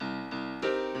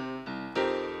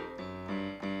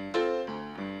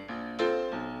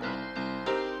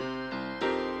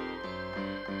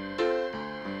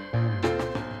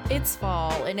It's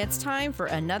fall, and it's time for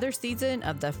another season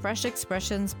of the Fresh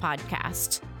Expressions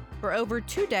podcast. For over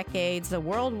 2 decades, the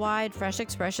worldwide Fresh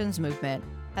Expressions movement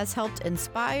has helped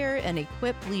inspire and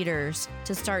equip leaders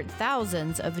to start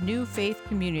thousands of new faith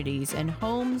communities in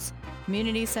homes,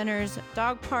 community centers,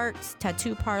 dog parks,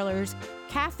 tattoo parlors,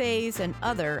 cafes, and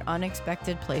other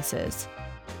unexpected places.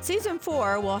 Season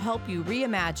 4 will help you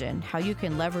reimagine how you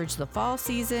can leverage the fall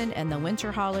season and the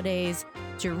winter holidays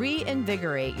to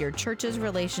reinvigorate your church's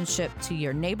relationship to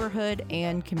your neighborhood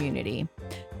and community.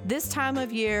 This time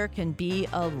of year can be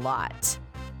a lot.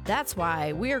 That's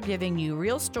why we are giving you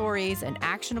real stories and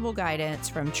actionable guidance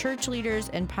from church leaders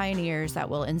and pioneers that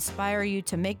will inspire you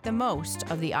to make the most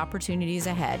of the opportunities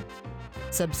ahead.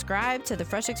 Subscribe to the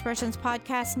Fresh Expressions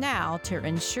podcast now to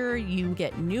ensure you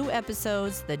get new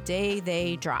episodes the day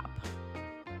they drop.